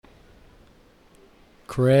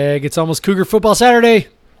Craig, it's almost Cougar Football Saturday.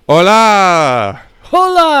 Hola!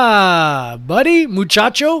 Hola, buddy,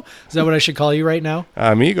 muchacho. Is that what I should call you right now?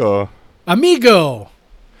 Amigo.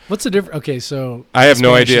 What's the difference? Okay, so I have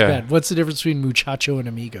no idea. What's the difference between muchacho and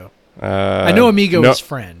amigo? I know amigo is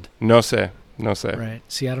friend. No sé. Right.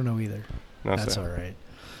 See, I don't know either. That's all right.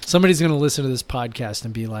 Somebody's going to listen to this podcast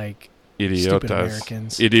and be like, stupid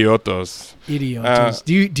Americans. Idiotos.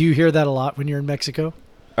 Do you hear that a lot when you're in Mexico?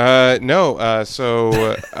 No.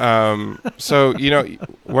 So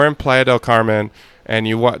we're in Playa del Carmen, and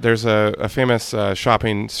there's a famous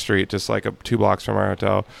shopping street just like 2 blocks from our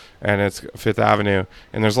hotel, and it's Fifth Avenue,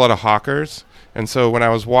 and there's a lot of hawkers. And so when I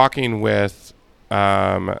was walking with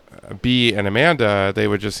B and Amanda, they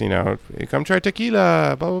would just, hey, come try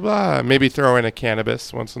tequila, blah, blah, blah. Maybe throw in a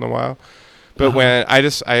cannabis once in a while. But when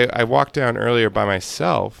I walked down earlier by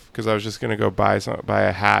myself because I was just going to go buy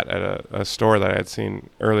a hat at a store that I had seen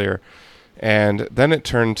earlier. And then it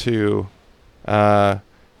turned to,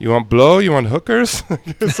 you want blow? You want hookers?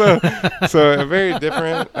 so very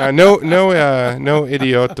different. No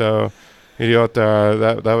idioto.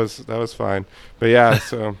 That was fine. But yeah,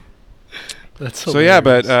 so. That's hilarious. So yeah,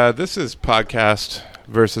 but this is Podcast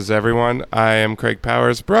Versus Everyone. I am Craig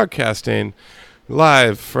Powers, broadcasting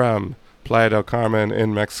live from Playa del Carmen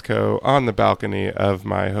in Mexico on the balcony of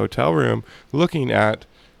my hotel room, looking at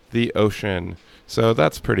the ocean. So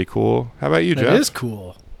that's pretty cool. How about you, Jeff? That is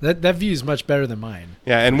cool. That view is much better than mine.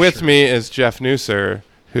 Yeah, and with me is Jeff Nusser,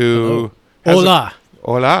 who... Hola.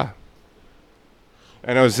 Hola.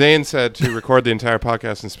 I know Zane said to record the entire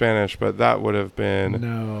podcast in Spanish, but that would have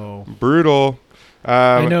been brutal.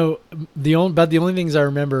 I know the only things I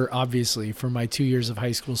remember, obviously, from my 2 years of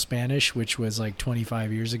high school Spanish, which was like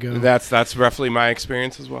 25 years ago. That's roughly my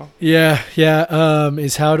experience as well. Yeah.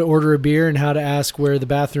 Is how to order a beer and how to ask where the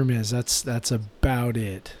bathroom is. That's about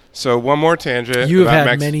it. So one more tangent. You have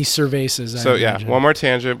had many cervezas. So yeah, one more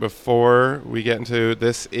tangent before we get into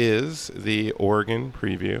this is the Oregon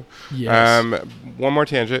preview. Yes. One more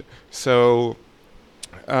tangent. So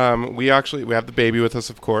we have the baby with us,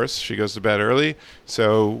 of course. She goes to bed early,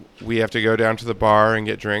 so we have to go down to the bar and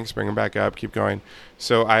get drinks, bring them back up, keep going.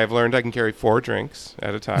 So I have learned I can carry 4 drinks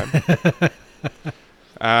at a time.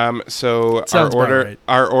 So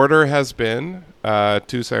our order has been 2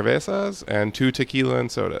 cervezas and 2 tequila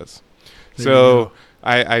and sodas. So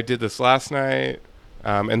I did this last night,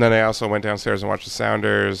 and then I also went downstairs and watched the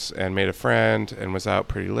Sounders and made a friend and was out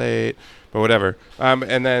pretty late, but whatever.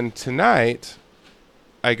 And then tonight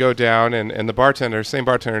I go down and the same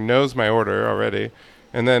bartender knows my order already.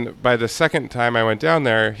 And then by the second time I went down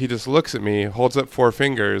there, he just looks at me, holds up 4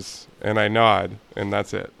 fingers, and I nod, and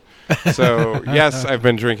that's it. So, yes, I've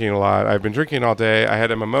been drinking a lot. I've been drinking all day. I had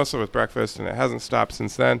a mimosa with breakfast, and it hasn't stopped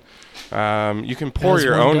since then. You can pour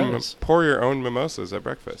your own mimosas at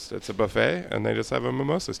breakfast. It's a buffet, and they just have a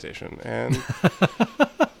mimosa station. And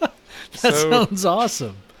that sounds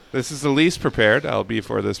awesome. This is the least prepared I'll be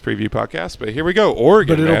for this preview podcast, but here we go.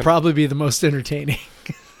 Oregon, but it'll probably be the most entertaining.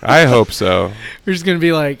 I hope so. We're just going to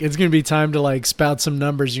be like, it's going to be time to like spout some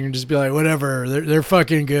numbers. You're going to just be like, whatever, they're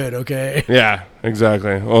fucking good, okay? Yeah,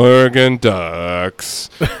 exactly. Oregon Ducks.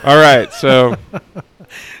 All right, so.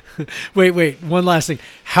 Wait, one last thing.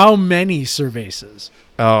 How many cervezas?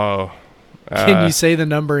 Oh. Can you say the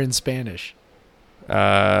number in Spanish?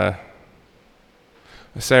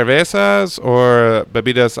 Cervezas or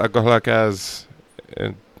bebidas alcohólicas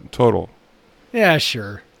in total? Yeah,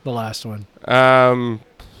 sure. The last one.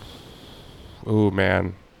 Oh,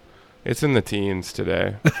 man. It's in the teens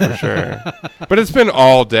today, for sure. But it's been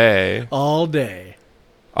all day. All day.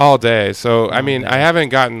 So, I haven't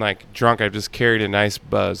gotten, like, drunk. I've just carried a nice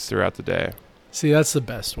buzz throughout the day. See, that's the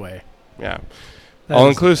best way. Yeah.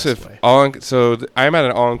 All-inclusive. I'm at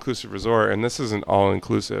an all-inclusive resort, and this is an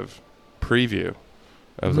all-inclusive preview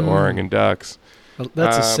of the Oregon Ducks.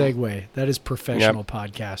 That's a segue. That is professional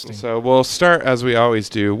podcasting. So we'll start, as we always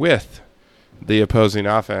do, with the opposing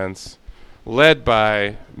offense, led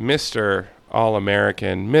by Mr.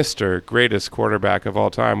 All-American, Mr. Greatest quarterback of all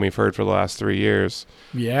time we've heard for the last 3 years.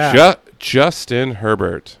 Yeah. Justin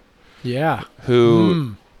Herbert. Yeah.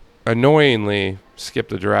 Who annoyingly skipped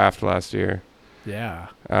the draft last year. Yeah.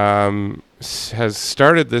 Has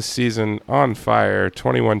started this season on fire,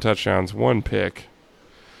 21 touchdowns, 1 pick.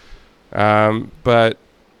 But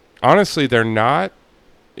honestly, they're not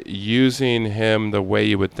using him the way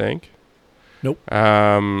you would think. Nope.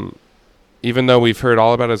 Even though we've heard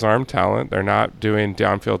all about his arm talent, they're not doing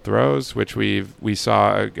downfield throws, which we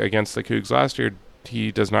saw against the Cougs last year.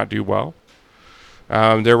 He does not do well.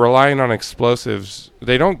 They're relying on explosives.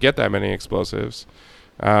 They don't get that many explosives.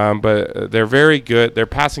 But they're very good. Their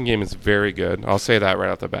passing game is very good. I'll say that right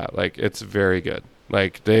off the bat. Like, it's very good.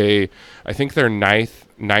 Like, I think they're ninth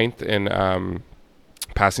in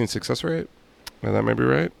passing success rate. That may be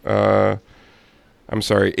right. I'm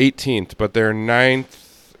sorry, 18th, but they're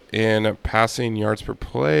ninth in passing yards per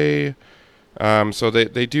play. So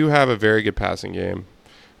they do have a very good passing game.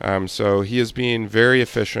 So he is being very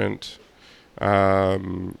efficient.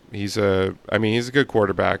 He's a good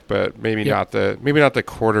quarterback, but maybe not the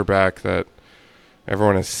quarterback that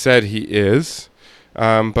everyone has said he is.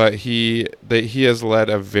 But he has led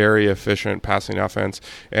a very efficient passing offense,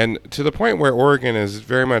 and to the point where Oregon is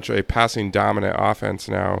very much a passing dominant offense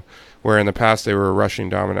now, where in the past they were a rushing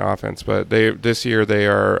dominant offense. But this year they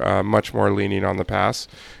are much more leaning on the pass,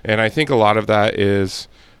 and I think a lot of that is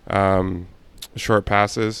short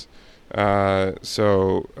passes.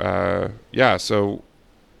 So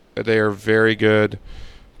they are very good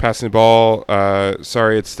passing the ball.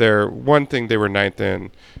 It's their one thing they were ninth in,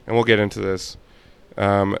 and we'll get into this.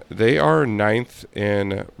 They are ninth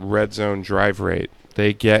in red zone drive rate.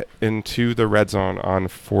 They get into the red zone on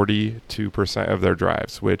 42% of their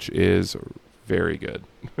drives, which is very good.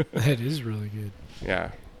 That is really good.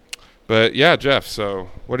 Yeah. But yeah, Jeff, so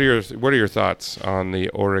what are your thoughts on the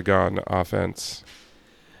Oregon offense?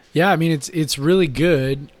 Yeah, I mean it's really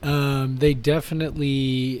good. They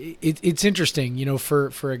definitely it's interesting, you know,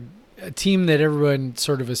 for a team that everyone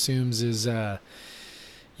sort of assumes is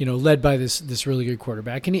led by this really good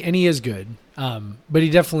quarterback, and he is good. But he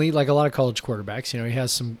definitely, like a lot of college quarterbacks, you know, he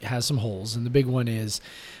has some holes, and the big one is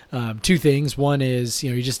two things. One is, you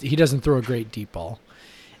know, he doesn't throw a great deep ball.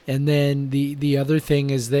 And then the other thing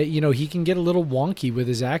is that, you know, he can get a little wonky with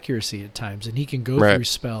his accuracy at times, and he can go through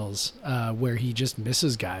spells where he just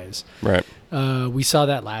misses guys. Right. We saw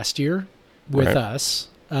that last year with us.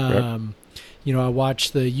 You know, I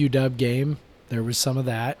watched the UW game. There was some of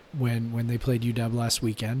that when they played UW last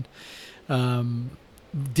weekend.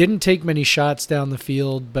 Didn't take many shots down the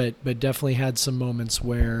field, but definitely had some moments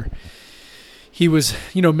where he was,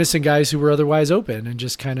 you know, missing guys who were otherwise open and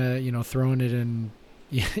just kind of, you know, throwing it in,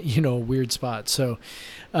 you know, weird spots. So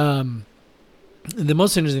the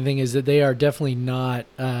most interesting thing is that they are definitely not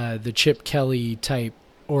the Chip Kelly type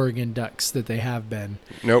Oregon Ducks that they have been.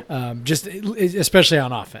 Nope. Just especially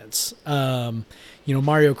on offense. You know,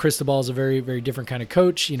 Mario Cristobal is a very, very different kind of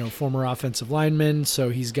coach, you know, former offensive lineman. So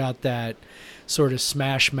he's got that sort of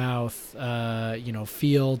smash mouth, you know,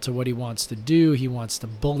 feel to what he wants to do. He wants to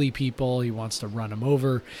bully people. He wants to run them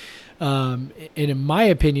over. And in my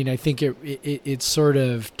opinion, I think it sort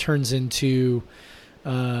of turns into,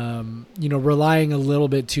 you know, relying a little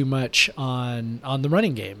bit too much on the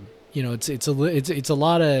running game. You know, it's a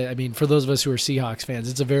lot of, I mean, for those of us who are Seahawks fans,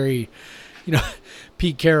 it's a very, you know,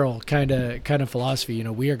 Pete Carroll kind of philosophy. You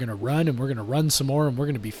know, we are going to run, and we're going to run some more, and we're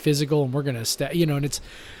going to be physical, and we're going to you know, and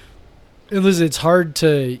it's hard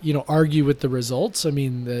to, you know, argue with the results. I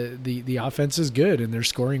mean, the offense is good, and they're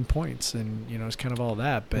scoring points, and, you know, it's kind of all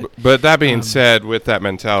that. But that being said, with that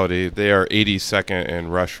mentality, they are 82nd in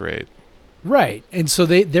rush rate. Right, and so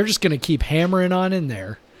they're just going to keep hammering on in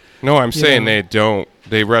there. No, I'm saying they don't.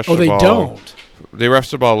 They rush the ball. Oh, they don't. They rush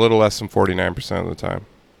the ball a little less than 49% of the time.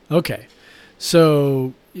 Okay.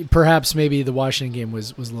 So perhaps maybe the Washington game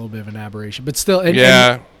was a little bit of an aberration, but still, and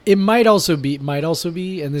it might also be,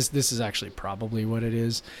 and this is actually probably what it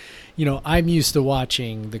is. You know, I'm used to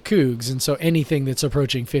watching the Cougs, and so anything that's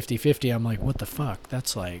approaching 50-50, I'm like, what the fuck?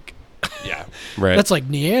 That's like, yeah, right. That's like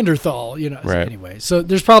Neanderthal, you know. Right. Anyway, so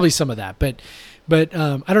there's probably some of that, but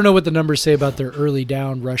I don't know what the numbers say about their early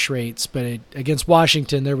down rush rates, but against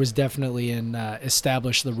Washington, there was definitely an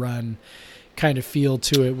establish the run kind of feel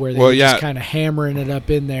to it, where they were just kind of hammering it up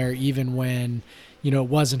in there, even when, you know, it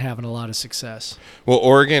wasn't having a lot of success. Well,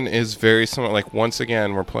 Oregon is very similar. Like, once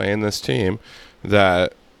again, we're playing this team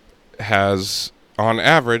that has, on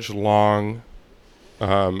average, long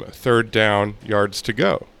third down yards to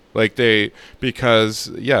go. Like,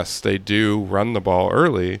 because yes, they do run the ball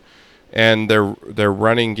early, and their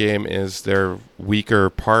running game is their weaker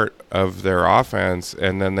part of their offense,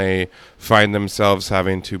 and then they find themselves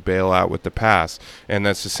having to bail out with the pass. And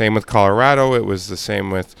that's the same with Colorado. It was the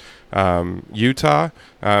same with Utah.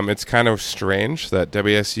 It's kind of strange that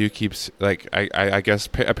WSU keeps, like, I guess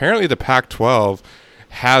apparently the Pac-12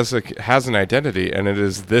 has an identity, and it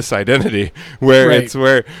is this identity where right. It's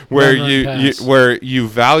where you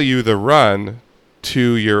value the run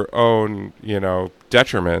to your own, you know,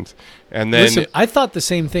 detriment. And then, listen, I thought the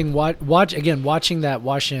same thing. Watching that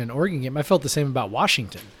Washington-Oregon game, I felt the same about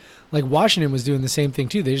Washington. Like Washington was doing the same thing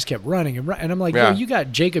too. They just kept running and I'm like, yo, you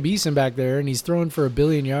got Jacob Eason back there, and he's throwing for 1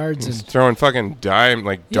 billion yards He's and throwing fucking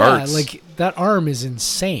darts. Yeah, like that arm is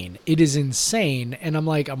insane. It is insane, and I'm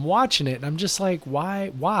like, I'm watching it, and I'm just like,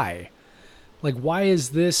 why? Like, why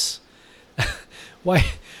is this? why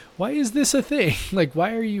is this a thing? Like,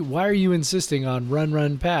 why are you insisting on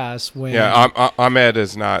run pass when? Yeah, Ahmed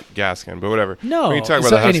is not Gaskin, but whatever. No, we can talk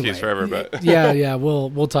about the Huskies forever, but yeah,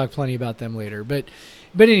 we'll talk plenty about them later, but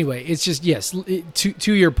anyway, it's just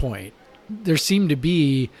to your point, there seem to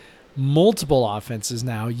be multiple offenses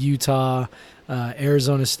now: Utah,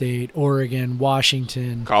 Arizona State, Oregon,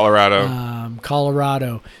 Washington,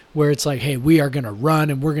 Colorado, where it's like, hey, we are going to run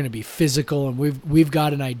and we're going to be physical and we've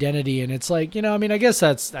got an identity, and it's like, I mean, I guess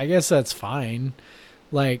that's fine.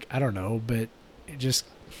 Like, I don't know, but it just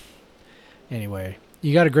anyway,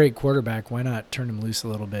 you got a great quarterback. Why not turn him loose a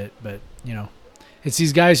little bit? But it's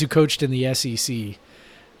these guys who coached in the SEC.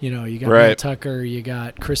 You got Mel Tucker, you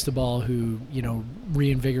got Cristobal, who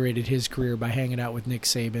reinvigorated his career by hanging out with Nick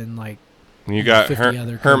Saban. Like, you got Herm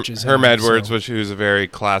Edwards, who's a very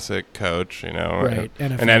classic coach, right.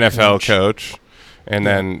 an NFL coach. And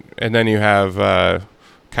then you have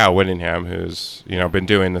Kyle Whittingham, who's been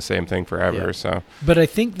doing the same thing forever. Yeah. So, but I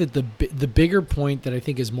think that the bigger point that I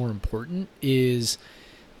think is more important is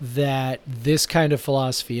that this kind of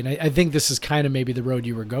philosophy, and I think this is kind of maybe the road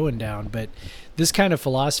you were going down, but this kind of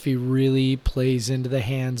philosophy really plays into the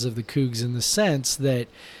hands of the Cougs in the sense that,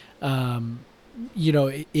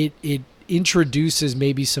 it introduces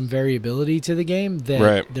maybe some variability to the game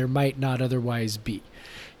that there might not otherwise be.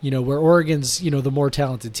 Where Oregon's, the more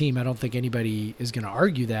talented team, I don't think anybody is going to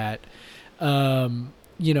argue that.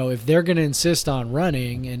 If they're going to insist on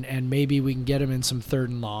running and maybe we can get them in some 3rd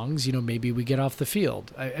and longs, maybe we get off the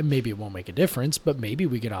field. Maybe it won't make a difference, but maybe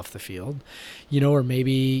we get off the field, or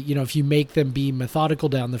maybe, if you make them be methodical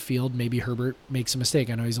down the field, maybe Herbert makes a mistake.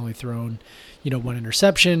 I know he's only thrown, 1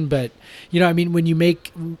 interception, but, I mean, when you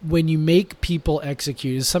make people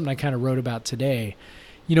execute, is something I kind of wrote about today,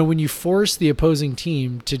 when you force the opposing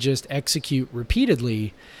team to just execute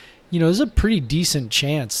repeatedly, there's a pretty decent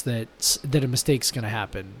chance that a mistake's going to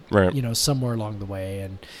happen, somewhere along the way.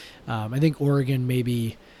 And I think Oregon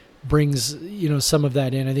maybe brings, some of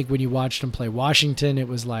that in. I think when you watched them play Washington, it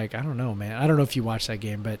was like, I don't know, man. I don't know if you watched that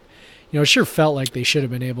game, but, it sure felt like they should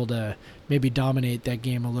have been able to maybe dominate that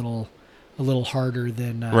game a little harder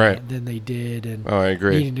than they did. And I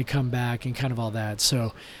agree. Needing to come back and kind of all that.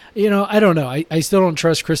 So, I don't know. I still don't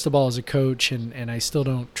trust Cristobal as a coach, and I still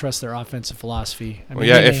don't trust their offensive philosophy. I mean,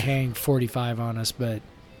 they hang 45 on us, but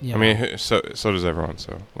I mean, so does everyone.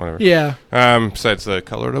 So whatever. Yeah. Besides the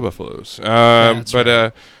Colorado Buffaloes.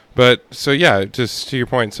 But so yeah, just to your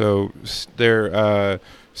point. So their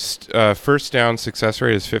first down success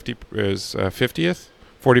rate is 50th.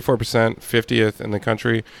 44%, 50th in the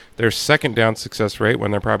country. Their second down success rate,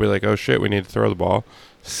 when they're probably like, oh shit, we need to throw the ball,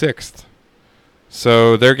 6th.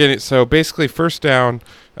 So basically first down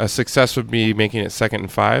success would be making it 2nd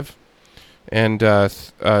and 5,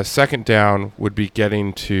 and second down would be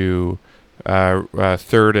getting to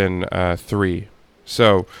 3rd and 3.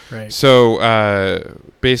 So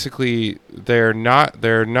basically they're not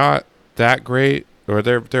that great, or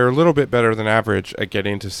they're a little bit better than average at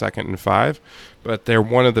getting to 2nd and 5, but they're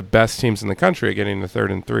one of the best teams in the country at getting to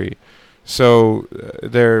 3rd and 3. So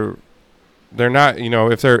they're not,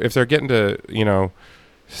 if they're getting to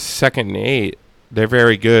 2nd and 8, they're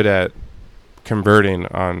very good at converting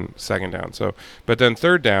on second down. So, but then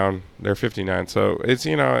third down, they're 59. So it's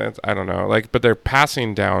I don't know, but their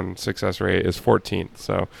passing down success rate is 14th.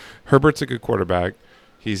 So Herbert's a good quarterback.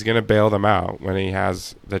 He's going to bail them out when he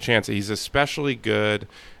has the chance. He's especially good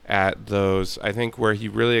at those. I think where he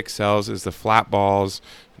really excels is the flat balls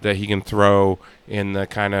that he can throw in the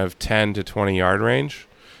kind of 10 to 20 yard range.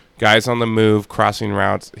 Guys on the move, crossing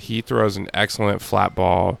routes, he throws an excellent flat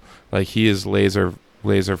ball. Like, he is laser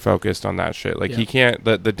focused on that shit. He can't,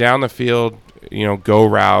 the down the field, go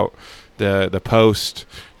route, the post,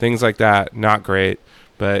 things like that, not great.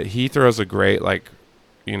 But he throws a great,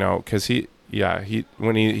 because he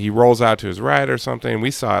when he rolls out to his right or something.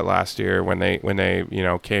 We saw it last year when they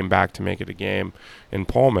came back to make it a game in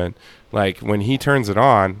Pullman. Like, when he turns it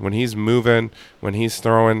on, when he's moving, when he's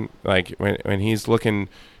throwing, when he's looking,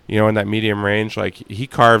 in that medium range, he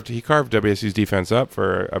carved WSU's defense up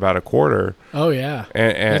for about a quarter. Oh yeah,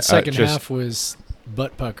 and that second half was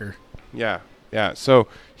butt pucker. Yeah. So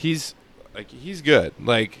he's good.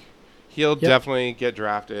 He'll definitely get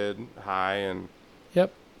drafted high, and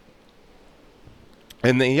yep.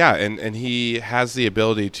 And then, and he has the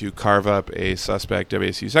ability to carve up a suspect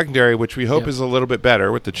WSU secondary, which we hope is a little bit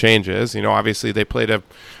better with the changes. Obviously they played a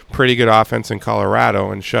pretty good offense in Colorado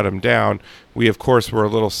and shut them down. We, of course, were a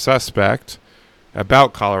little suspect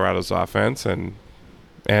about Colorado's offense, and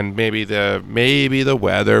maybe the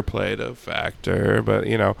weather played a factor, but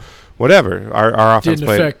whatever. Our offense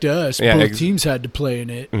didn't affect us. Yeah, both teams had to play in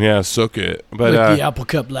it. Yeah, suck it. But like the Apple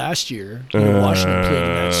Cup last year, Washington played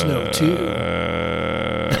in that snow too.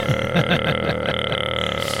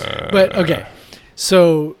 But okay,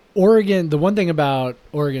 so Oregon. The one thing about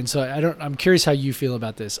Oregon, so I'm curious how you feel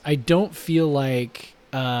about this. I don't feel like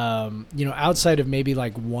outside of maybe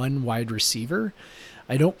like one wide receiver,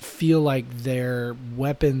 I don't feel like their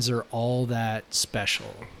weapons are all that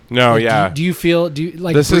special. No, like, Do you feel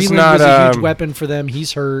like this Breland is not was a huge weapon for them?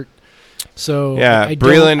 He's hurt, so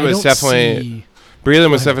Breland was definitely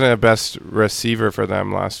the best receiver for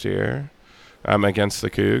them last year against the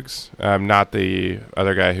Cougs. Not the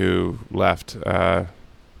other guy who left. Can't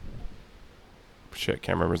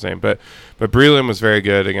remember his name, but Breland was very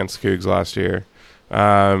good against the Cougs last year.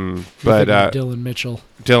 But Dylan Mitchell.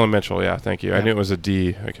 Yeah, thank you. Yeah. I knew it was a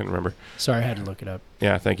D. I couldn't remember. Sorry, I had to look it up.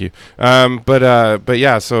 Yeah, thank you. But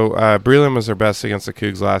yeah. So Breland was their best against the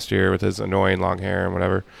Cougs last year with his annoying long hair and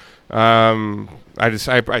whatever.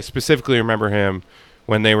 I specifically remember him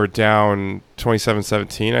when they were down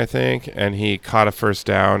 27-17, I think, and he caught a first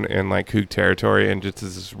down in like Coug territory and just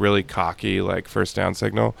this really cocky like first down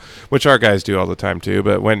signal, which our guys do all the time too.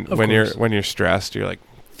 But when you're stressed, you're like,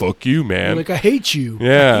 fuck you, man. You're like, I hate you.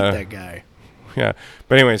 Yeah. I hate that guy. Yeah.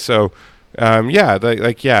 But anyway, so they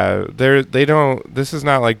don't. This is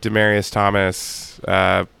not like Demaryius Thomas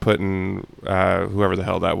putting whoever the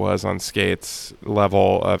hell that was on skates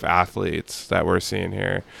level of athletes that we're seeing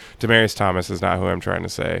here. Demaryius Thomas is not who I'm trying to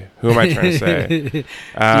say. Who am I trying to say?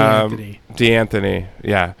 DeAnthony.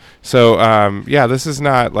 Yeah. So this is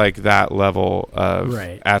not like that level of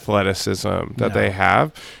athleticism that they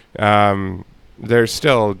have. They're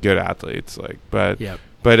still good athletes,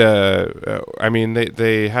 I mean,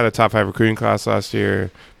 they had a top 5 recruiting class last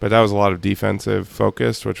year, but that was a lot of defensive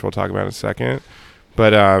focused, which we'll talk about in a second.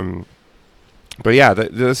 But yeah,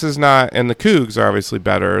 this is not, and the Cougs are obviously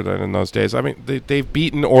better than in those days. I mean, they've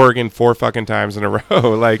beaten Oregon 4 fucking times in a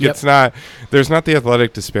row. It's not, there's not the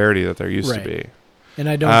athletic disparity that there used to be. And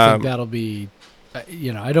I don't think that'll be.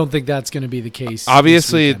 I don't think that's going to be the case.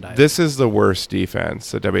 Obviously, this is the worst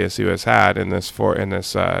defense that WSU has had in this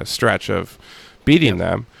stretch of beating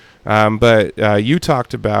them. But you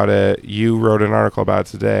talked about it. You wrote an article about it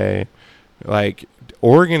today. Like,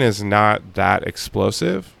 Oregon is not that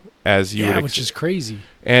explosive as you would which is crazy.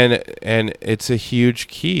 And it's a huge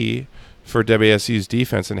key for WSU's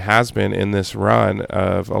defense and has been in this run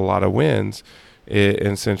of a lot of wins.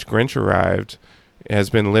 And since Grinch arrived, has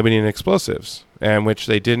been limiting explosives, and which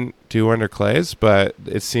they didn't do under Clays, but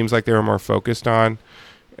it seems like they were more focused on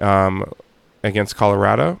against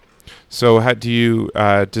Colorado. So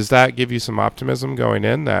does that give you some optimism going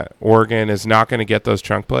in that Oregon is not going to get those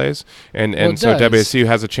chunk plays, and so WSU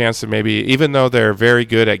has a chance to maybe, even though they're very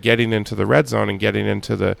good at getting into the red zone and getting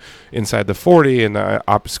into the inside the 40 and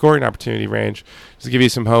the scoring opportunity range, does it give you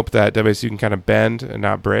some hope that WSU can kind of bend and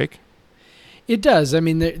not break? It does. I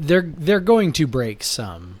mean, they're going to break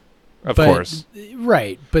some. Of course.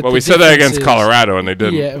 Right. But we said that against Colorado, and they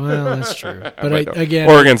didn't. Yeah, well, that's true. But again,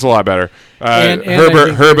 Oregon's a lot better.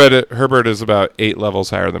 Herbert is about 8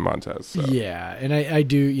 levels higher than Montez. So. Yeah, and I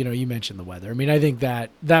do, you mentioned the weather. I mean, I think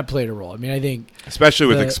that played a role. I mean, I think... Especially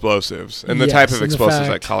with explosives, and the type of explosives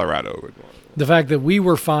that Colorado would want. The fact that we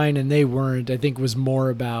were fine and they weren't, I think, was more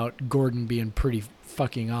about Gordon being pretty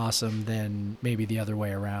fucking awesome than maybe the other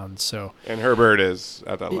way around. So, and Herbert is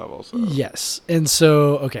at that level. So. Yes, and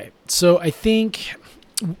so so I think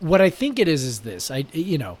what I think it is this.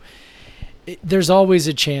 There's always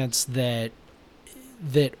a chance that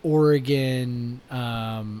Oregon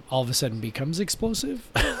all of a sudden becomes explosive.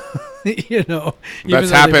 That's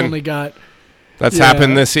happened. That's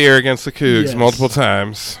happened this year against the Cougs multiple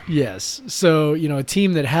times. Yes. So, a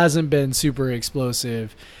team that hasn't been super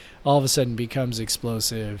explosive all of a sudden becomes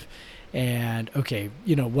explosive, and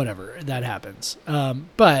whatever, that happens.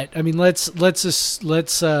 But I mean, let's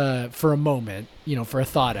for a moment, for a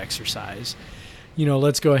thought exercise,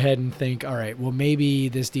 let's go ahead and think, all right, well, maybe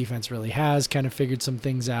this defense really has kind of figured some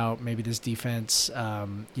things out. Maybe this defense,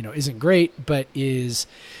 isn't great, but is,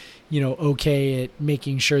 okay at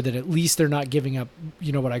making sure that at least they're not giving up,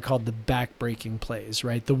 what I called the back-breaking plays,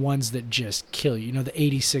 right? The ones that just kill you, the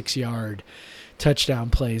 86-yard touchdown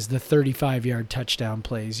plays, the 35-yard touchdown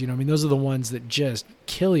plays. Those are the ones that just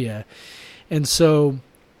kill you. And so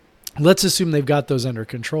let's assume they've got those under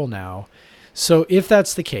control now. So if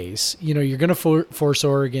that's the case, you're going to force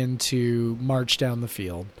Oregon to march down the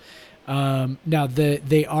field. Now,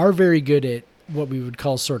 they are very good at what we would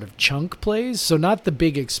call sort of chunk plays. So not the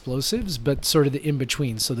big explosives, but sort of the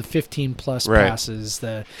in-between. So the 15-plus passes,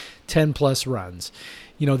 the 10-plus runs.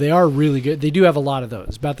 They are really good. They do have a lot of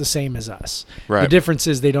those, about the same as us. Right. The difference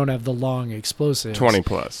is they don't have the long explosives.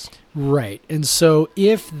 20-plus. Right. And so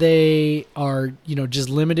if they are, just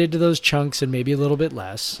limited to those chunks and maybe a little bit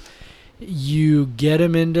less, you get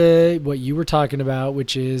them into what you were talking about,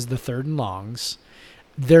 which is the third and longs.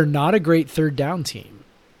 They're not a great third down team.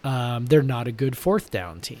 They're not a good fourth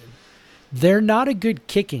down team. They're not a good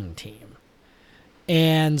kicking team.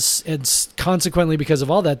 And consequently, because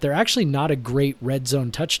of all that, they're actually not a great red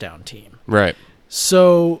zone touchdown team. Right.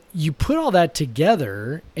 So you put all that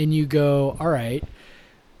together and you go, all right,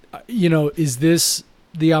 is this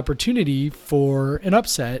the opportunity for an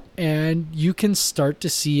upset? And you can start to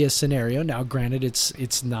see a scenario. Now, granted,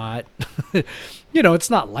 it's not, it's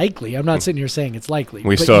not likely. I'm not sitting here saying it's likely.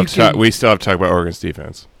 We still have to talk about Oregon's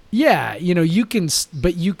defense. Yeah, you can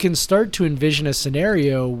start to envision a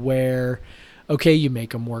scenario where, okay, you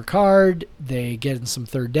make them work hard. They get in some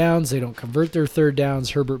third downs. They don't convert their third downs.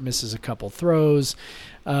 Herbert misses a couple throws.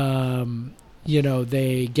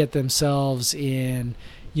 They get themselves in,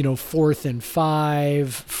 4th and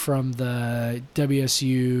 5 from the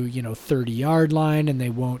WSU, 30-yard line, and they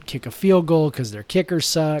won't kick a field goal because their kicker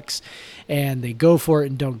sucks, and they go for it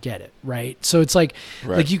and don't get it, right? So it's like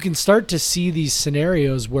you can start to see these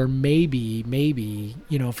scenarios where maybe,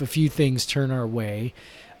 if a few things turn our way,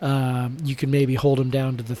 you can maybe hold them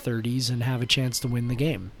down to the 30s and have a chance to win the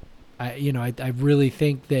game. I really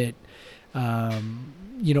think that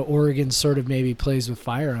Oregon sort of maybe plays with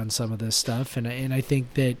fire on some of this stuff, and I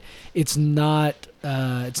think that it's not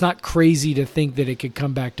crazy to think that it could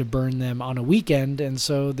come back to burn them on a weekend, and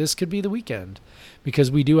so this could be the weekend because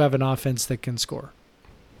we do have an offense that can score.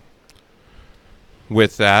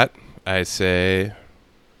 With that, I say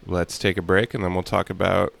let's take a break, and then we'll talk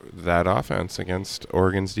about that offense against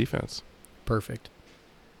Oregon's defense. Perfect.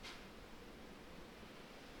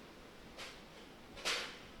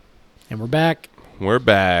 And we're back. We're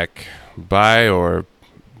back. Buy or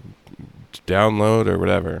download or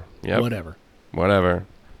whatever. Yep. Whatever.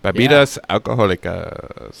 Bebidas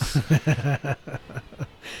alcohólicas.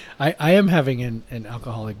 I am having an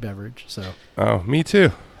alcoholic beverage, so. Oh, me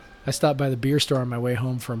too. I stopped by the beer store on my way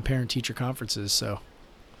home from parent-teacher conferences, so.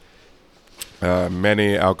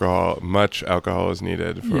 Much alcohol is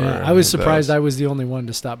needed. I was surprised I was the only one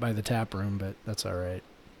to stop by the tap room, but that's all right.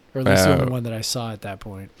 Or at least the only one that I saw at that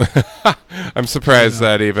point. I'm surprised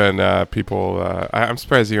that even people. I'm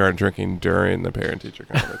surprised you aren't drinking during the parent-teacher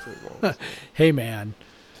conference. Hey, man,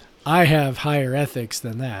 I have higher ethics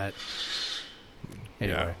than that.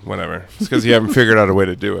 Anyway. Yeah, whatever. It's because you haven't figured out a way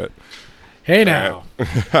to do it. Hey, now.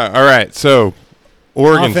 All right. So,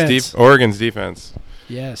 Oregon's defense.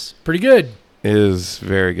 Yes, pretty good. Is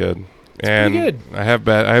very good. Pretty good. I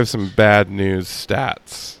have some bad news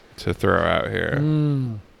stats to throw out here.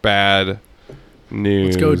 Bad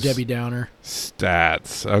news. Let's go, Debbie Downer.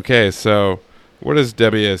 Stats. Okay, so what does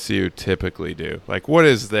WSU typically do? Like, what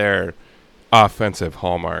is their offensive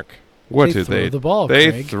hallmark? They throw the ball.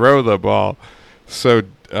 They throw the ball. So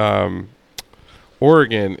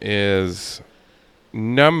Oregon is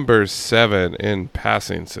number 7 in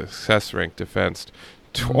passing success rate defense.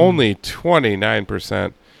 Only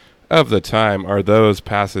 29% of the time are those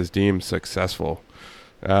passes deemed successful.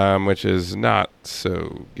 Which is not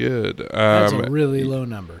so good. That's a really low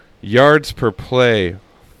number. Yards per play,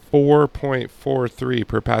 4.43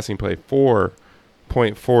 per passing play.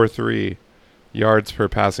 4.43 yards per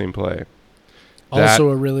passing play. Also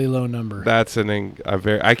a really low number. That's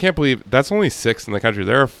I can't believe that's only 6th in the country.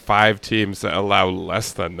 There are 5 teams that allow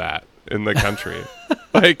less than that in the country.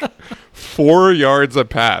 Like 4 yards a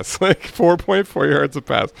pass, like 4.4 yards a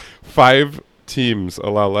pass. 5 teams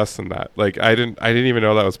allow less than that. Like I didn't even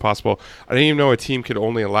know that was possible. I didn't even know a team could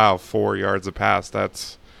only allow 4 yards a pass.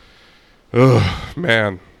 That's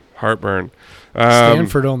man, heartburn.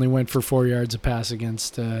 Stanford only went for 4 yards a pass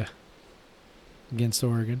against Oregon.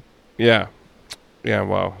 Yeah,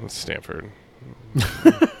 well, it's Stanford.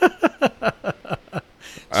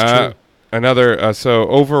 True. Another so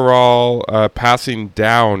overall passing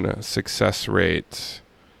down success rate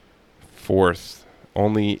 4th.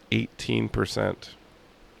 Only 18%.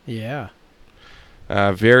 Yeah.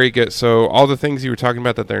 Very good. So all the things you were talking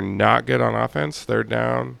about that they're not good on offense, they're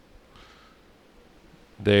down.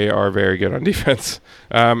 They are very good on defense.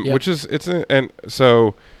 Yep. Which is the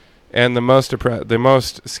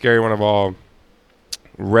most scary one of all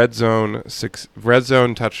red zone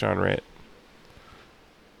touchdown rate.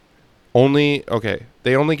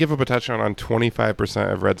 They only give up a touchdown on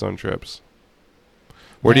 25% of red zone trips.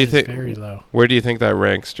 Where do you think? Very low. Where do you think that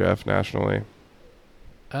ranks, Jeff, nationally?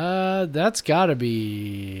 That's gotta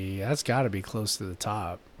be close to the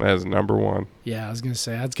top. That is number one. Yeah, I was gonna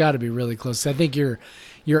say that's gotta be really close. I think your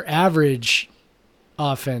average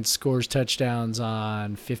offense scores touchdowns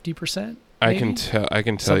on 50%. I can tell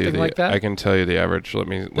Something you like that? I can tell you the average. Let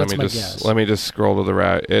me just scroll to the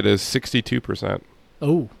right. It is 62%.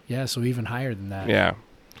 Oh, yeah, so even higher than that. Yeah.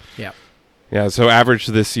 Yeah. Yeah, so average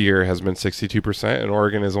this year has been 62%, and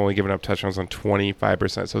Oregon has only given up touchdowns on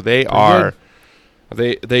 25%. So they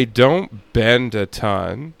don't bend a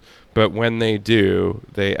ton, but when they do,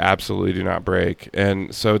 they absolutely do not break.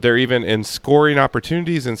 And so they're even in scoring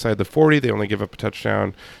opportunities inside the 40, they only give up a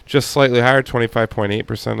touchdown just slightly higher,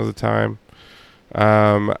 25.8% of the time.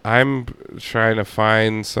 I'm trying to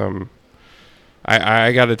find some.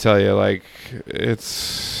 I got to tell you, like,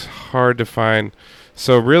 it's hard to find.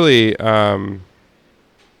 So really, and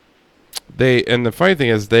the funny thing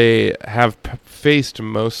is they have faced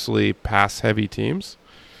mostly pass-heavy teams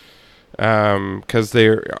because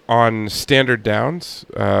they're on standard downs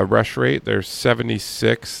rush rate. They're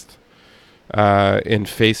 76th in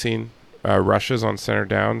facing rushes on standard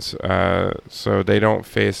downs. So they don't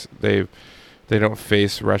face They don't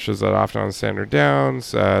face rushes that often on standard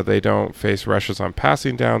downs. They don't face rushes on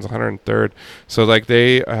passing downs, 103rd. So like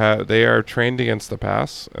they are trained against the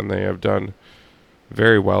pass, and they have done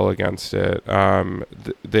very well against it.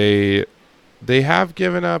 They have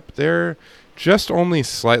given up. They're just only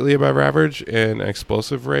slightly above average in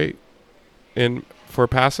explosive rate for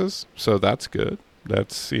passes. So that's good.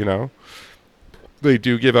 That's they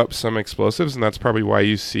do give up some explosives, and that's probably why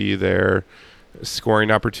you see their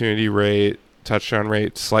scoring opportunity rate, touchdown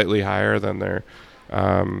rate slightly higher than their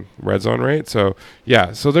red zone rate. So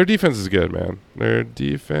yeah, so their defense is good, man. Their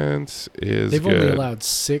defense is They've good. only allowed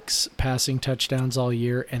 6 passing touchdowns all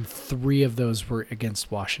year, and 3 of those were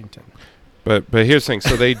against Washington. But here's the thing.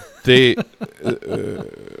 So they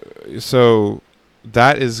so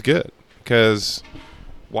that is good because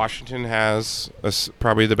Washington has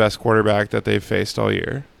probably the best quarterback that they've faced all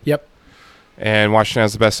year. Yep. And Washington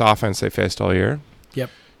has the best offense they faced all year. Yep.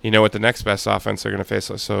 You know what the next best offense they're going to face?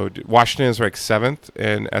 So Washington is ranked 7th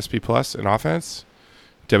in SP Plus in offense.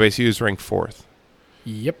 WSU is ranked 4th.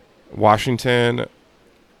 Yep. Washington,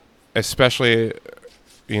 especially,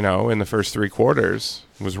 in the first 3 quarters,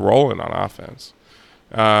 was rolling on offense.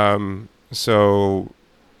 So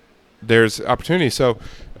there's opportunity. So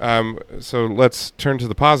let's turn to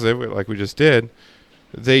the positive, like we just did.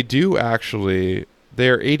 They do actually.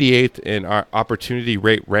 They're 88th in our opportunity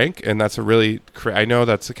rate rank, and that's a really I know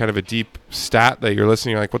that's a kind of a deep stat that you're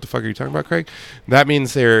listening. You're like, what the fuck are you talking about, Craig? That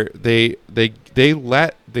means they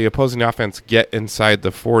let the opposing offense get inside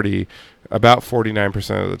the 40 about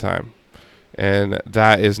 49% of the time, and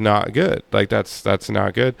that is not good. Like that's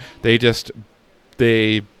not good. They just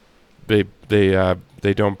they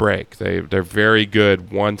don't break. They're very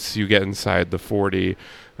good once you get inside the 40.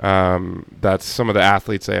 That's some of the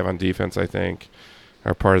athletes they have on defense, I think,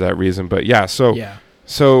 are part of that reason. But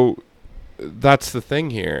so that's the thing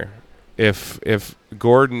here. If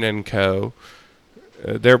Gordon and co,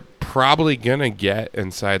 they're probably gonna get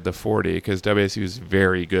inside the 40 because WSU is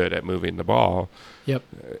very good at moving the ball. Yep.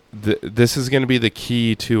 This is going to be the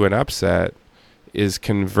key to an upset, is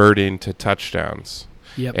converting to touchdowns.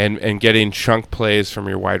 Yep. And getting chunk plays from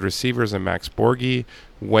your wide receivers and Max Borghi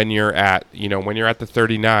when you're at the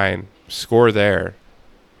 39, score there.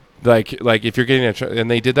 Like if you're getting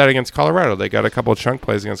and they did that against Colorado. They got a couple of chunk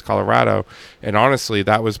plays against Colorado, and honestly,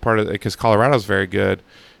 that was part of it because Colorado's very good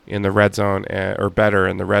in the red zone, or better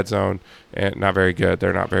in the red zone, and not very good.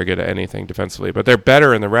 They're not very good at anything defensively, but they're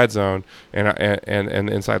better in the red zone and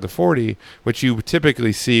inside the 40, which you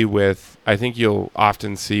typically see with. I think you'll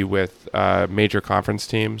often see with major conference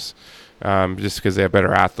teams, just because they have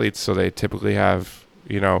better athletes, so they typically have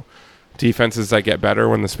defenses that get better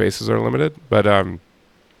when the spaces are limited, But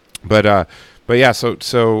yeah, so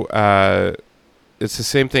it's the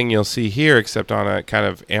same thing you'll see here, except on a kind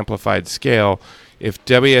of amplified scale. If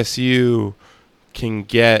WSU can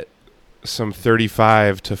get some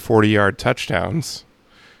 35 to 40-yard touchdowns,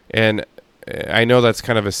 and I know that's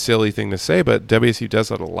kind of a silly thing to say, but WSU does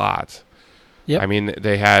that a lot. Yep. I mean,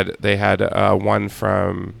 they had one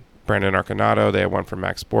from Brandon Arconato. They had one from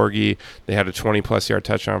Max Borghi. They had a 20-plus yard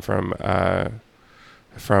touchdown from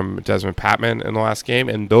Desmond Patman in the last game,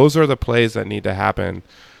 and those are the plays that need to happen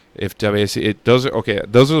if WSU. Those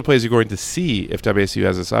are the plays you're going to see if WSU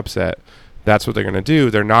has this upset. that's what they're going to do.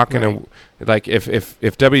 They're not going to like if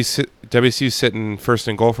WSU's sitting first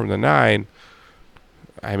and goal from the 9.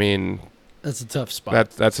 I mean, that's a tough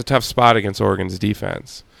spot. That's a tough spot against Oregon's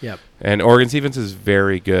defense. Yep. And Oregon's defense is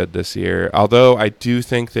very good this year, although I do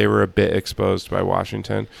think they were a bit exposed by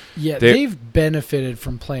Washington. Yeah, they've benefited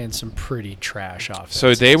from playing some pretty trash offenses.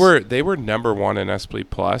 So they were number 1 in SPLE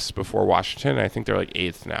Plus before Washington, and I think they're like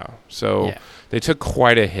 8th now. So they took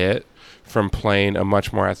quite a hit from playing a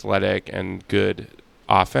much more athletic and good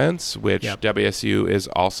offense, which WSU is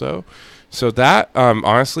also. So that,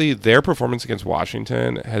 honestly, their performance against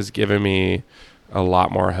Washington has given me a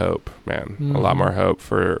lot more hope, man. Mm-hmm. A lot more hope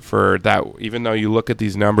for that. Even though you look at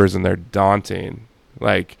these numbers and they're daunting,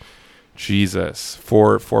 like Jesus,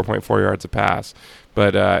 4.4 yards a pass,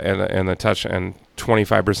 but and the touch and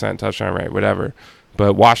 25% touchdown rate, whatever.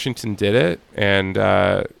 But Washington did it, and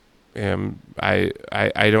I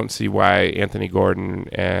don't see why Anthony Gordon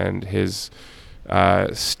and his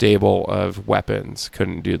stable of weapons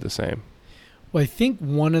couldn't do the same. Well, I think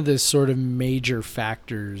one of the sort of major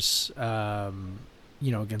factors,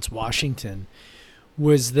 against Washington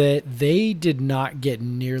was that they did not get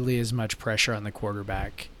nearly as much pressure on the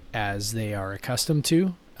quarterback as they are accustomed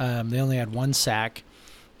to. They only had 1 sack,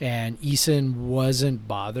 and Eason wasn't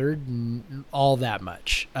bothered all that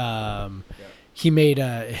much. He made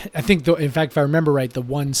I think, in fact, if I remember right, the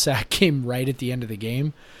 1 sack came right at the end of the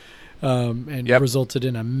game. And resulted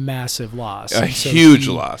in a massive loss. A huge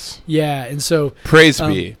loss. Yeah, and so praise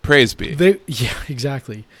be. Yeah,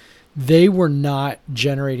 exactly. They were not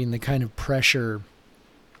generating the kind of pressure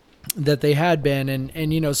that they had been,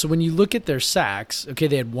 and so when you look at their sacks, okay,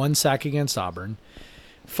 they had 1 sack against Auburn,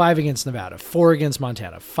 5 against Nevada, 4 against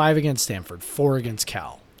Montana, 5 against Stanford, 4 against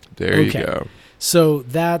Cal. There you go. So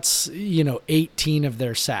that's 18 of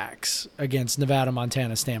their sacks against Nevada,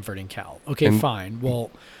 Montana, Stanford, and Cal. Okay, fine. Well,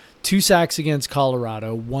 2 sacks against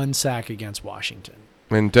Colorado, 1 sack against Washington.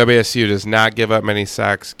 And WSU does not give up many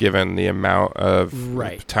sacks given the amount of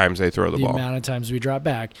times they throw the ball. The amount of times we drop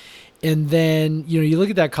back. And then, you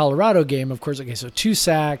look at that Colorado game, of course, okay, so 2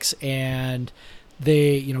 sacks, and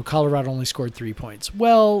they, Colorado only scored 3 points.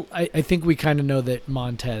 Well, I think we kind of know that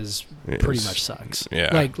Montez pretty much sucks.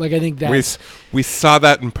 Yeah. Like I think that we saw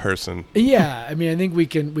that in person. Yeah. I mean, I think we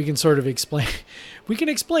can sort of explain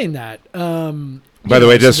that. By the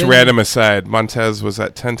way, just random aside, Montez was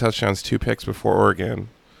at 10 touchdowns, 2 picks before Oregon.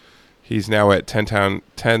 He's now at 10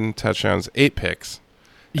 touchdowns, 8 picks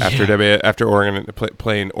after Oregon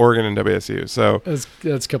playing Oregon and WSU. So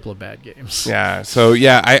that's a couple of bad games. Yeah. So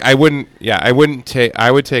I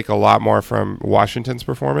would take a lot more from Washington's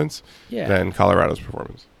performance than Colorado's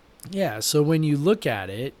performance. Yeah. So when you look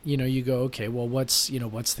at it, you go, okay, well, what's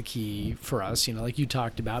the key for us? Like you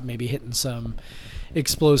talked about, maybe hitting some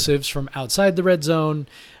explosives from outside the red zone.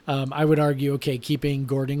 I would argue, okay, keeping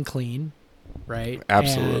Gordon clean, right?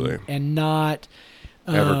 Absolutely. And not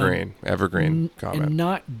evergreen comment. And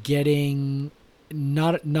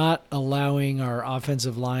not allowing our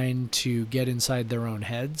offensive line to get inside their own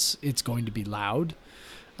heads. It's going to be loud.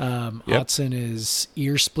 Autzen is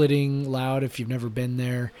ear-splitting loud if you've never been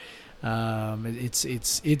there. It's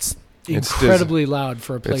incredibly loud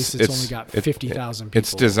for a place that's only got 50,000 people.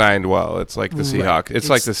 It's designed well. It's like the Seahawks. It's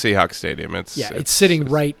like the Seahawks Stadium. It's sitting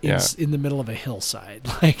in the middle of a hillside.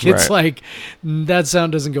 Like like that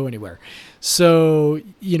sound doesn't go anywhere. So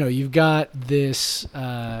you've got this. It's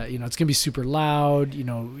going to be super loud.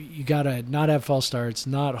 You got to not have false starts,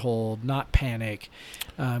 not hold, not panic.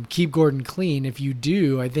 Keep Gordon clean. If you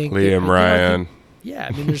do, I think Liam Ryan. Yeah,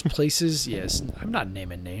 I mean, there's places. Yes, I'm not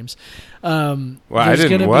naming names. Well, I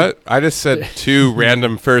didn't. What? I just said 2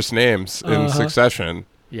 random first names in succession.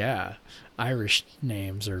 Yeah, Irish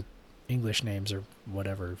names or English names or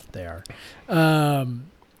whatever they are.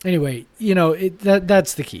 Anyway,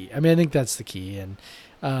 that's the key. I mean, I think that's the key. And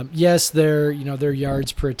yes, their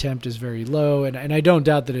yards per attempt is very low, and I don't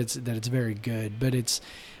doubt that it's very good. But it's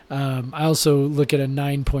I also look at a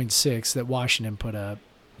 9.6 that Washington put up.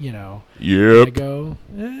 I go,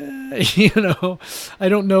 I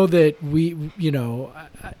don't know that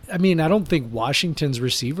I mean, I don't think Washington's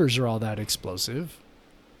receivers are all that explosive.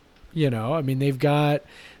 I mean, they've got,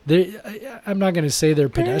 I'm not going to say they're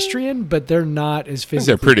pedestrian, but they're not as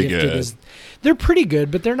physically gifted. They're pretty good,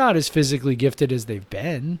 but they're not as physically gifted as they've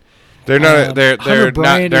been. They're not. They're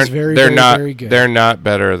Bryant not. Is very, they're very, not. very good. They're not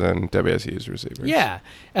better than WSU's receivers. Yeah,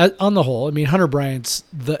 on the whole, I mean, Hunter Bryant's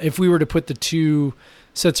if we were to put the 2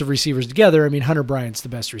 sets of receivers together, I mean, Hunter Bryant's the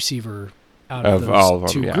best receiver out of those all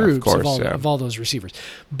of them, 2 groups of all those receivers.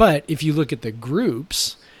 But if you look at the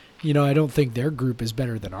groups, I don't think their group is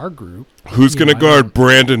better than our group. Who's going to guard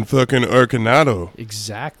Brandon fucking Arcanado?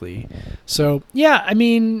 Exactly. So, yeah, I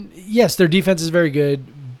mean, yes, their defense is very good.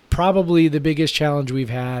 Probably the biggest challenge we've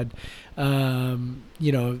had. Some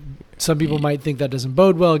people might think that doesn't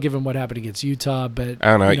bode well given what happened against Utah, but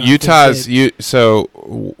I don't know.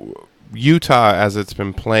 Utah, as it's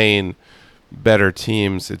been playing better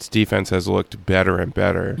teams, its defense has looked better and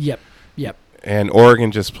better. Yep. And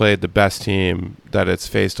Oregon just played the best team that it's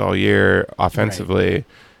faced all year offensively. Right.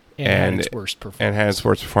 And had its worst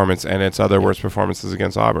performance. And its other worst performances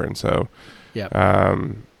against Auburn. So, we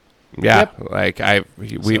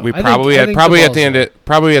probably at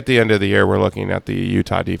the end of the year we're looking at the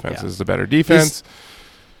Utah defense as the better defense.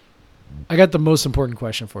 I got the most important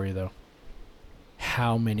question for you though.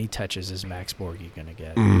 How many touches is Max Borghi going to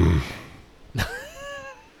get?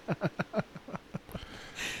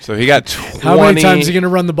 So he got 20. How many times is he going to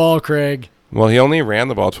run the ball, Craig? Well, he only ran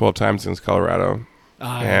the ball 12 times against Colorado.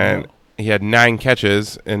 And he had 9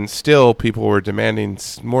 catches, and still people were demanding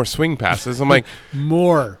more swing passes. I'm like,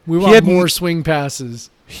 more. We want more swing passes.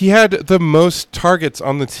 He had the most targets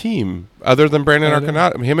on the team, other than Brandon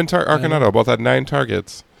Arcanado. Him and Arcanado both had 9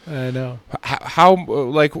 targets. I know. How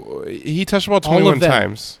he touched the ball 21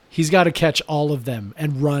 times. He's got to catch all of them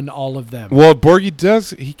and run all of them. Well, Borghi does.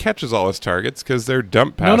 He catches all his targets because they're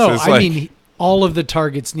dump passes. No, I mean all of the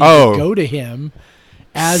targets need to go to him,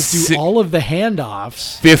 as do all of the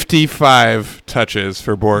handoffs. 55 touches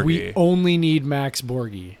for Borghi. We only need Max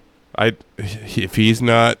Borghi. If he's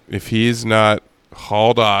not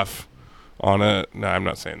hauled off on a. No, I'm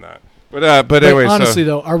not saying that. But anyway, honestly,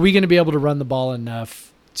 though, are we going to be able to run the ball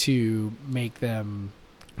enough to make them?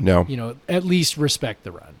 No. At least respect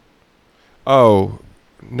the run. Oh,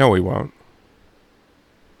 no, we won't.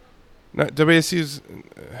 No, WSU's.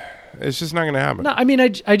 It's just not going to happen. No, I mean,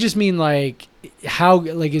 I just mean how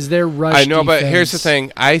is there rush? I know, defense? But here's the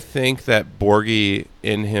thing. I think that Borghi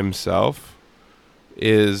in himself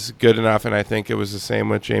is good enough, and I think it was the same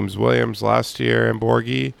with James Williams last year and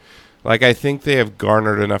Borghi. I think they have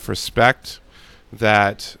garnered enough respect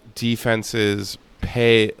that defenses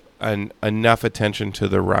pay enough attention to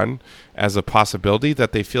the run as a possibility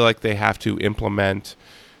that they feel like they have to implement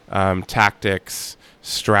tactics,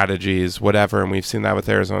 strategies, whatever. And we've seen that with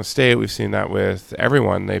Arizona State. We've seen that with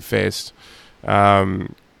everyone they've faced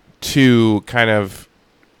to kind of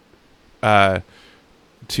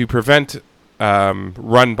to prevent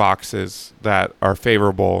run boxes that are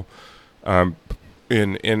favorable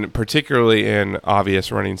in particularly in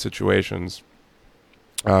obvious running situations.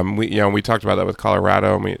 We talked about that with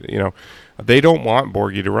Colorado, and they don't want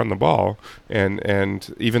Borghi to run the ball,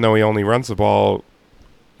 and even though he only runs the ball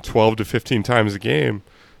 12 to 15 times a game,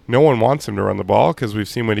 no one wants him to run the ball because we've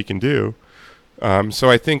seen what he can do.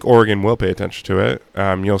 So I think Oregon will pay attention to it.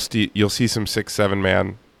 You'll see some 6-7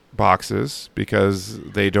 man boxes because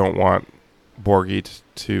they don't want Borghi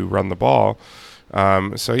to run the ball.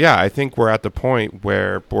 I think we're at the point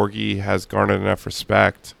where Borghi has garnered enough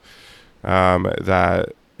respect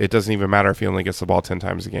that it doesn't even matter if he only gets the ball 10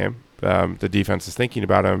 times a game. The defense is thinking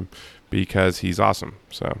about him because he's awesome.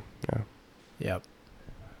 So, yeah. Yep.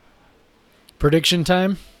 Prediction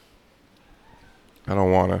time? I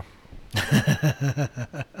don't want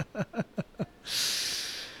to.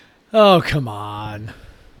 Oh, come on.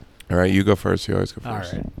 All right, you go first. You always go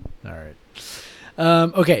first. All right.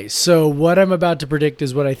 Okay, so what I'm about to predict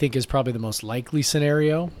is what I think is probably the most likely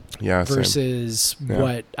scenario versus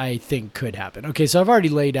what I think could happen. Okay, so I've already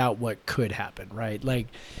laid out what could happen, right?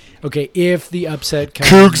 If the upset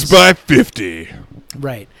comes... Cougs by 50.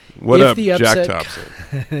 Right. What up, Jack Thompson?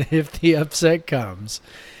 If the upset comes,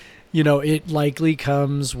 it likely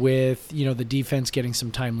comes with, the defense getting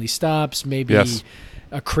some timely stops, maybe... Yes.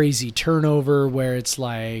 A crazy turnover where it's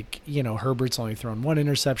Herbert's only thrown 1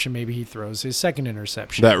 interception. Maybe he throws his second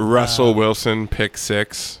interception. That Russell Wilson pick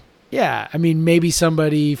 6. Yeah. I mean, maybe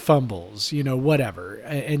somebody fumbles, whatever.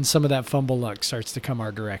 And some of that fumble luck starts to come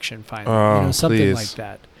our direction finally. Something like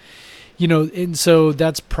that. And so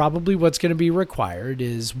that's probably what's going to be required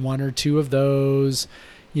is 1 or 2 of those,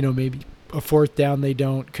 maybe a 4th down they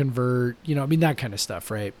don't convert, that kind of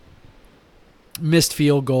stuff, right? Missed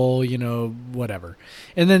field goal, whatever.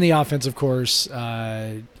 And then the offense, of course,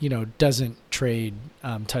 doesn't trade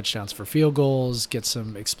touchdowns for field goals, gets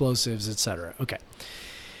some explosives, etc. Okay.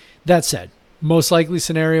 That said, most likely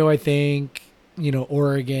scenario, I think,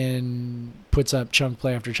 Oregon puts up chunk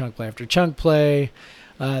play after chunk play after chunk play.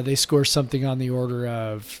 They score something on the order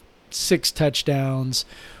of 6 touchdowns.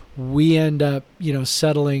 We end up,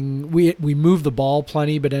 settling. We move the ball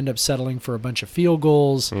plenty, but end up settling for a bunch of field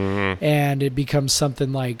goals, and it becomes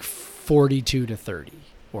something like 42-30.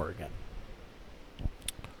 Oregon.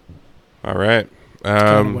 All right.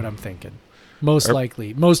 Kind of what I'm thinking. Most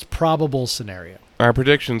likely, most probable scenario. Our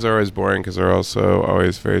predictions are always boring because they're also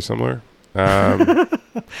always very similar. That's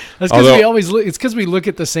because it's because we look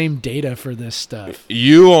at the same data for this stuff.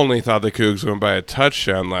 You only thought the Cougs went by a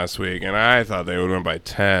touchdown last week, and I thought they would win by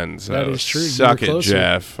 10. So that is true. Suck it,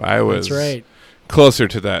 Jeff. I was closer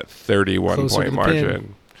to that 31-point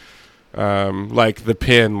margin. Like the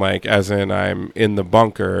pin, like as in I'm in the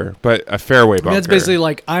bunker, but a fairway bunker. That's basically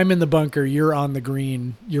like I'm in the bunker, you're on the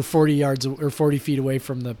green, you're 40 yards or 40 feet away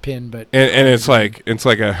from the pin, but and it's like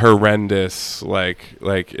a horrendous like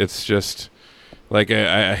it's just like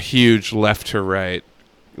a huge left to right,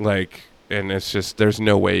 like, and it's just there's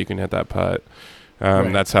no way you can hit that putt.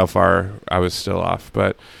 Right. That's how far I was still off,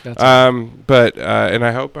 but and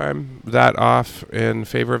I hope I'm that off in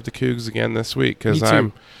favor of the Cougs again this week because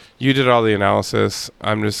you did all the analysis.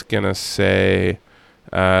 I'm just going to say,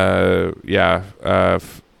 I'm going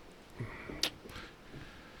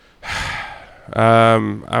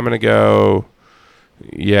to go,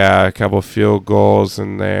 a couple field goals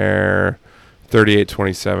in there,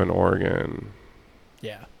 38-27 Oregon.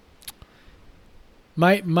 Yeah.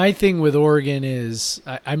 My thing with Oregon is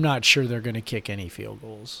I'm not sure they're going to kick any field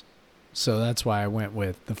goals. So that's why I went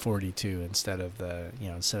with the 42 instead of the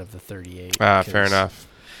 38. Fair enough.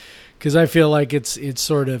 Because I feel like it's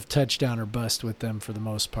sort of touchdown or bust with them for the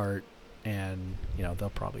most part, and they'll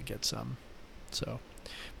probably get some. So,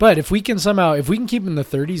 but if we can keep them in the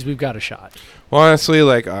 30s, we've got a shot. Well, honestly,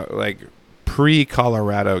 like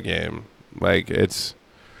pre-Colorado game, like it's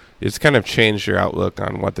kind of changed your outlook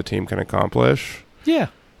on what the team can accomplish. Yeah.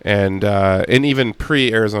 And even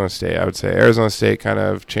pre-Arizona State, I would say Arizona State kind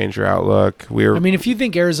of changed your outlook. If you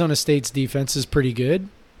think Arizona State's defense is pretty good,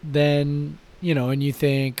 then. And you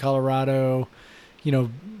think Colorado,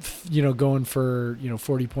 going for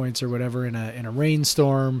 40 points or whatever in a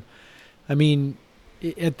rainstorm. I mean,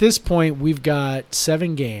 at this point we've got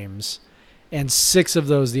 7 games, and 6 of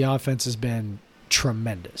those the offense has been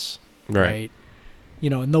tremendous. Right?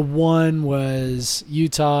 And the one was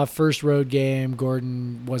Utah, first road game.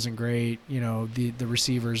 Gordon wasn't great. The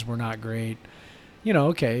receivers were not great.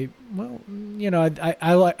 Okay, well,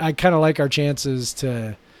 I kind of like our chances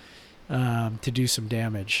to do some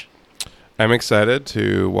damage. I'm excited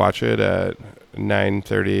to watch it at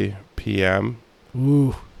 9:30 p.m.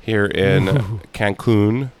 Ooh. Here in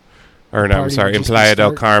Cancun, in Playa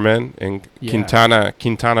del Carmen in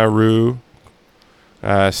Quintana Roo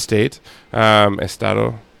state,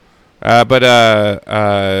 estado.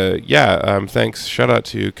 Thanks. Shout out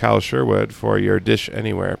to Kyle Sherwood for your Dish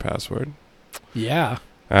Anywhere password. Yeah.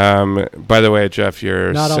 By the way, Jeff,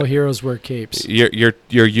 not all heroes wear capes. Your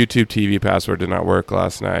YouTube TV password did not work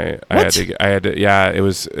last night. What? I had to. Yeah, it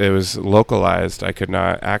was localized. I could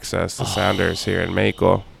not access the Sounders here in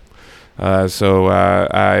Mexico. So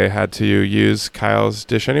I had to use Kyle's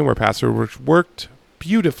Dish Anywhere password, which worked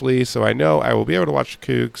beautifully. So I know I will be able to watch the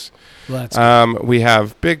Cougs. Well, we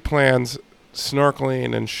have big plans,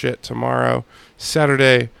 snorkeling and shit tomorrow.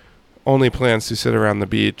 Saturday. Only plans to sit around the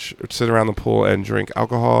beach, sit around the pool, and drink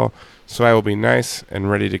alcohol. So I will be nice and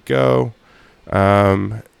ready to go.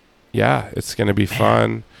 It's going to be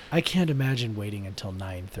fun. I can't imagine waiting until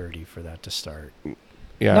 9:30 for that to start.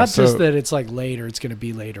 Yeah, not just that it's like late or it's going to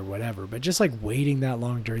be late or whatever, but just like waiting that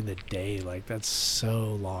long during the day, like that's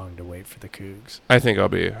so long to wait for the Cougs. I think I'll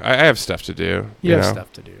be. I have stuff to do. You have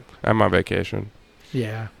stuff to do. I'm on vacation.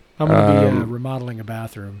 Yeah. I'm going to be remodeling a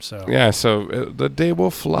bathroom, so... Yeah, so the day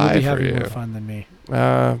will fly for you. You'll be having more fun than me.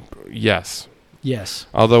 Yes. Yes.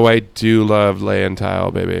 Although I do love laying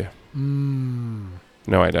tile, baby.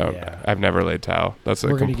 No, I don't. Yeah. I've never laid tile. That's a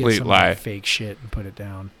complete lie. We're going to get some fake shit and put it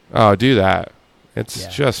down. Oh, do that. It's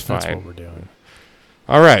just fine. That's what we're doing.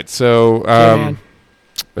 All right, so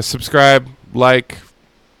subscribe, like,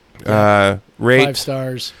 rate. 5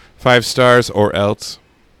 stars. 5 stars or else.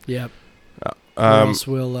 Yep. Or else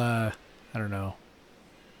we'll, I don't know.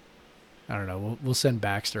 We'll send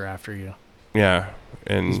Baxter after you. Yeah,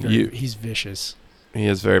 and he's vicious. He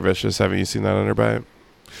is very vicious. Haven't you seen that underbite?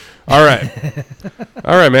 All right,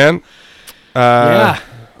 all right, man. Yeah.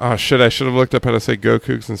 Oh shit! I should have looked up how to say "Go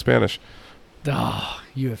Cougs" in Spanish. Oh,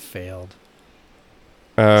 you have failed.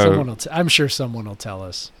 I'm sure someone will tell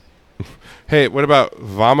us. Hey, what about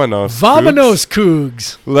Vamonos? Vamonos,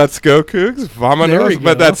 Cougs. Let's go, Cougs. Vamonos. There we go.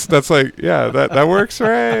 But that's like, yeah, that works,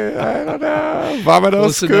 right? I don't know.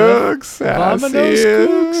 Vamonos, Cougs. Vamonos,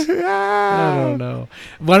 Cougs. Yeah. I don't know.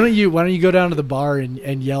 Why don't you go down to the bar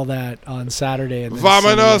and yell that on Saturday? And then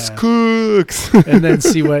Vamonos, Cougs. And then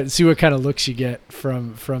see what kind of looks you get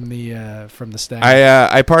from the staff.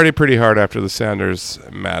 I partied pretty hard after the Sanders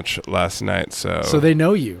match last night, so they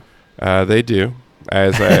know you. They do.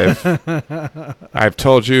 As I've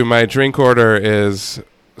told you, my drink order is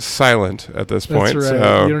silent at this point. That's right.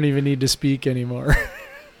 So you don't even need to speak anymore.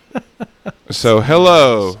 So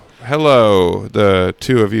hello, the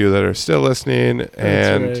two of you that are still listening,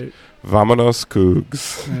 and right. Vamonos,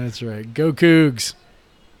 Cougs. That's right. Go Cougs.